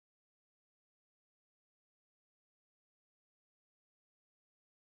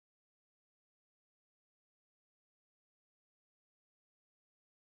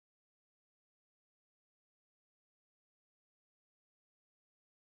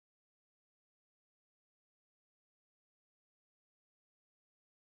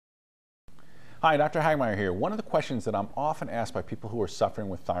Hi, Dr. Hagmeyer here. One of the questions that I'm often asked by people who are suffering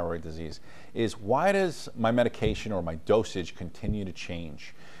with thyroid disease is, why does my medication or my dosage continue to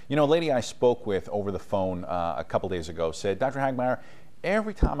change? You know, a lady I spoke with over the phone a couple days ago said, Dr. Hagmeyer,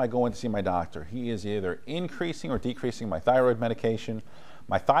 every time I go in to see my doctor, he is either increasing or decreasing my thyroid medication.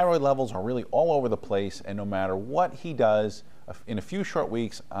 My thyroid levels are really all over the place, and no matter what he does, in a few short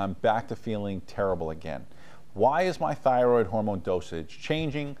weeks, I'm back to feeling terrible again. Why is my thyroid hormone dosage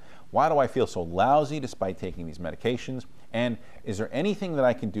changing? Why do I feel so lousy despite taking these medications? And is there anything that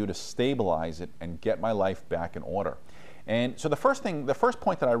I can do to stabilize it and get my life back in order? And so the first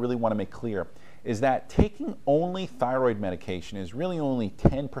point that I really want to make clear is that taking only thyroid medication is really only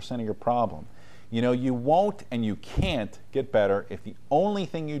 10% of your problem. You know, you won't and you can't get better if the only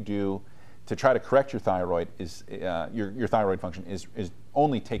thing you do to try to correct your thyroid is your thyroid function is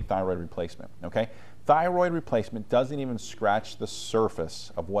only take thyroid replacement, okay? Thyroid replacement doesn't even scratch the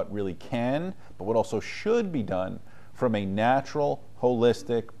surface of what really can, but what also should be done from a natural,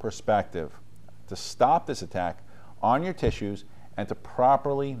 holistic perspective to stop this attack on your tissues and to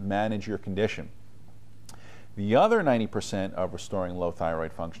properly manage your condition. The other 90% of restoring low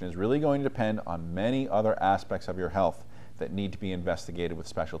thyroid function is really going to depend on many other aspects of your health that need to be investigated with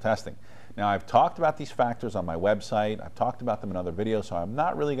special testing. Now, I've talked about these factors on my website. I've talked about them in other videos, so I'm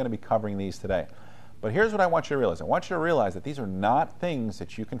not really going to be covering these today. But here's what I want you to realize. I want you to realize that these are not things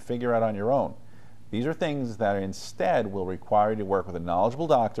that you can figure out on your own. These are things that instead will require you to work with a knowledgeable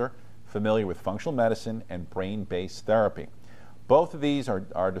doctor familiar with functional medicine and brain-based therapy. Both of these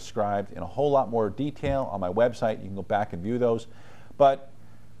are described in a whole lot more detail on my website. You can go back and view those. But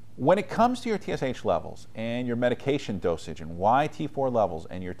when it comes to your TSH levels and your medication dosage and why T4 levels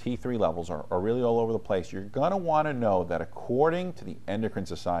and your T3 levels are really all over the place, you're going to want to know that according to the Endocrine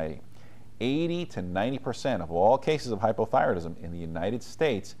Society, 80 to 90% of all cases of hypothyroidism in the United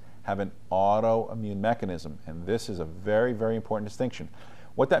States have an autoimmune mechanism, and this is a very, very important distinction.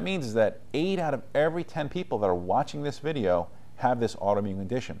 What that means is that 8 out of every 10 people that are watching this video have this autoimmune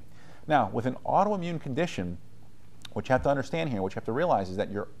condition. Now, with an autoimmune condition, what you have to understand here, what you have to realize is that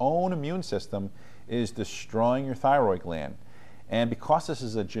your own immune system is destroying your thyroid gland. And because this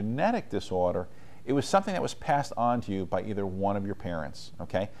is a genetic disorder, it was something that was passed on to you by either one of your parents,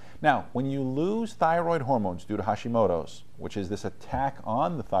 okay? Now, when you lose thyroid hormones due to Hashimoto's, which is this attack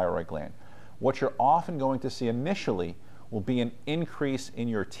on the thyroid gland, what you're often going to see initially will be an increase in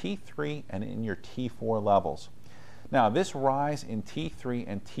your T3 and in your T4 levels. Now, this rise in T3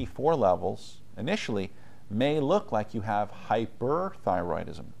 and T4 levels initially may look like you have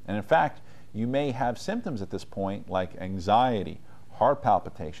hyperthyroidism. And in fact, you may have symptoms at this point like anxiety, heart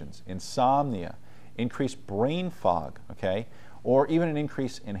palpitations, insomnia, increased brain fog, okay? Or even an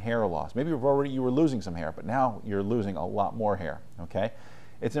increase in hair loss. Maybe you were losing some hair, but now you're losing a lot more hair, okay?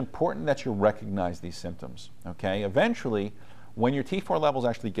 It's important that you recognize these symptoms, okay? Eventually, when your T4 levels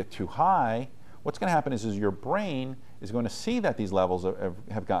actually get too high, what's going to happen is your brain is going to see that these levels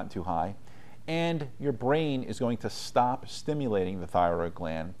have gotten too high, and your brain is going to stop stimulating the thyroid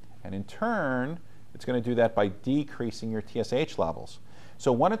gland, and in turn, it's going to do that by decreasing your TSH levels.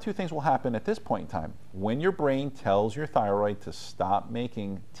 So one of two things will happen at this point in time. When your brain tells your thyroid to stop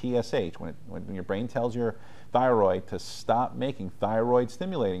making TSH, when your brain tells your thyroid to stop making thyroid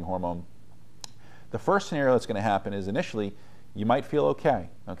stimulating hormone, the first scenario that's going to happen is initially you might feel okay,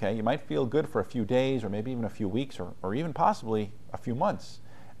 okay? You might feel good for a few days or maybe even a few weeks or even possibly a few months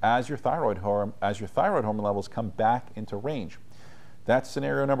as your thyroid hormone levels come back into range. That's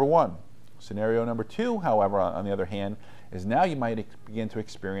scenario number one. Scenario number two, however, on the other hand, is now you might begin to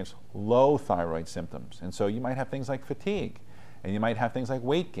experience low thyroid symptoms. And so you might have things like fatigue, and you might have things like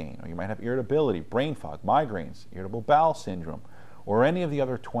weight gain, or you might have irritability, brain fog, migraines, irritable bowel syndrome, or any of the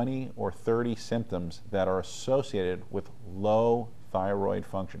other 20 or 30 symptoms that are associated with low thyroid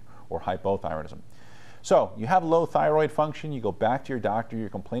function or hypothyroidism. So you have low thyroid function, you go back to your doctor, you're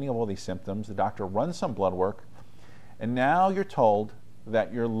complaining of all these symptoms, the doctor runs some blood work, and now you're told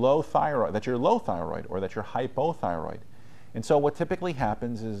that you're low thyroid or that you're hypothyroid. And so what typically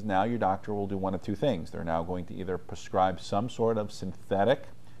happens is now your doctor will do one of two things. They're now going to either prescribe some sort of synthetic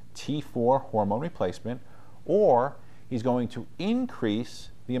T4 hormone replacement, or he's going to increase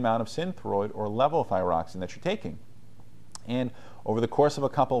the amount of Synthroid or levothyroxine that you're taking. And over the course of a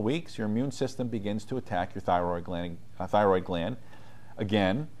couple of weeks, your immune system begins to attack your thyroid gland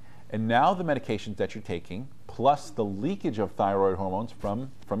again. And now the medications that you're taking, plus the leakage of thyroid hormones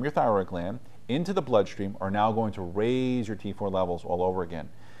from your thyroid gland into the bloodstream, are now going to raise your T4 levels all over again.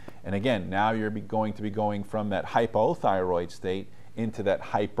 And again, now you're going to be going from that hypothyroid state into that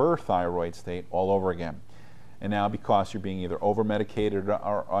hyperthyroid state all over again. and now because you're being either over-medicated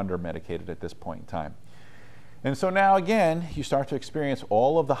or under-medicated at this point in time. And so now again, you start to experience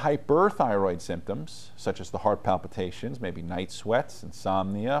all of the hyperthyroid symptoms, such as the heart palpitations, maybe night sweats,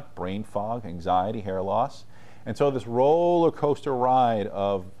 insomnia, brain fog, anxiety, hair loss. And so this roller coaster ride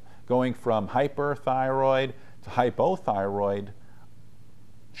of going from hyperthyroid to hypothyroid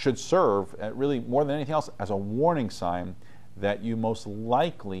should serve, really more than anything else, as a warning sign that you most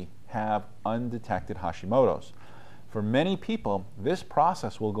likely have undetected Hashimoto's. For many people, this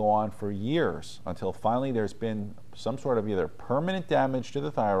process will go on for years until finally there's been some sort of either permanent damage to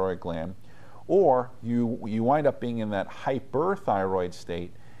the thyroid gland, or you wind up being in that hyperthyroid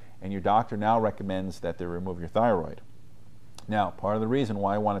state and your doctor now recommends that they remove your thyroid. Now, part of the reason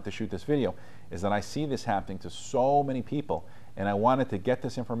why I wanted to shoot this video is that I see this happening to so many people, and I wanted to get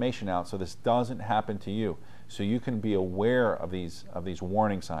this information out so this doesn't happen to you, so you can be aware of these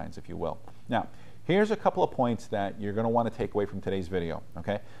warning signs, if you will. Now, here's a couple of points that you're going to want to take away from today's video,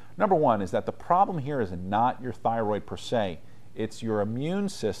 okay? Number one is that the problem here is not your thyroid per se, it's your immune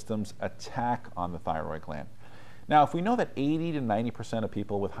system's attack on the thyroid gland. Now, if we know that 80 to 90% of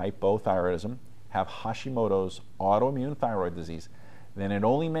people with hypothyroidism have Hashimoto's autoimmune thyroid disease, then it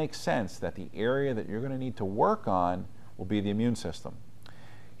only makes sense that the area that you're going to need to work on will be the immune system.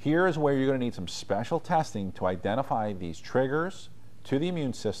 Here is where you're going to need some special testing to identify these triggers to the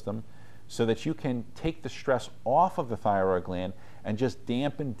immune system so that you can take the stress off of the thyroid gland and just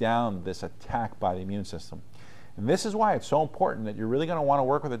dampen down this attack by the immune system. And this is why it's so important that you're really going to want to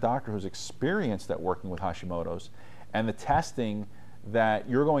work with a doctor who's experienced at working with Hashimoto's and the testing that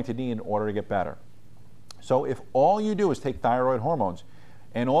you're going to need in order to get better. So if all you do is take thyroid hormones,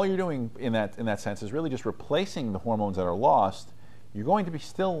 and all you're doing in that sense is really just replacing the hormones that are lost, you're going to be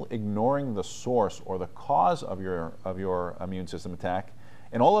still ignoring the source or the cause of your immune system attack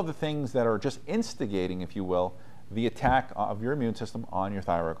and all of the things that are just instigating, if you will, the attack of your immune system on your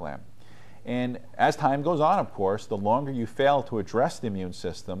thyroid gland. And as time goes on, of course, the longer you fail to address the immune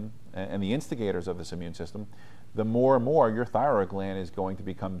system and the instigators of this immune system, the more and more your thyroid gland is going to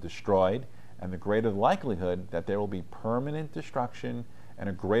become destroyed, and the greater the likelihood that there will be permanent destruction and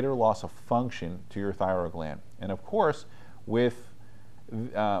a greater loss of function to your thyroid gland. And of course, with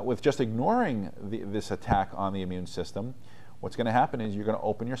just ignoring this attack on the immune system, what's going to happen is you're going to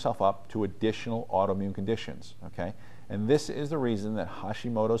open yourself up to additional autoimmune conditions, okay? And this is the reason that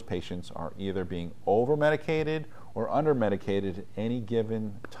Hashimoto's patients are either being over-medicated or under-medicated at any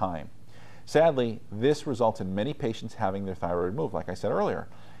given time. Sadly, this results in many patients having their thyroid removed, like I said earlier.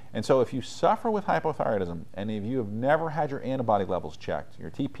 And so if you suffer with hypothyroidism, and if you have never had your antibody levels checked, your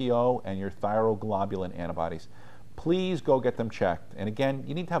TPO and your thyroglobulin antibodies, please go get them checked. And again,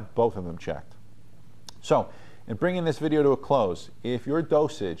 you need to have both of them checked. So, in bringing this video to a close, if your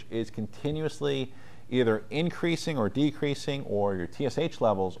dosage is continuously either increasing or decreasing, or your TSH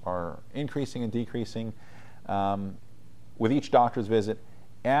levels are increasing and decreasing with each doctor's visit,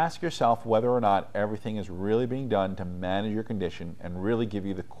 ask yourself whether or not everything is really being done to manage your condition and really give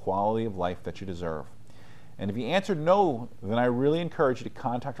you the quality of life that you deserve. And if you answered no, then I really encourage you to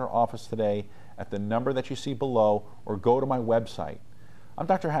contact our office today at the number that you see below, or go to my website. I'm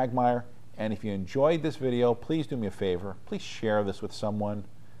Dr. Hagmeyer, and if you enjoyed this video, please do me a favor. Please share this with someone.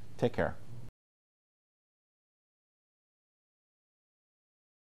 Take care.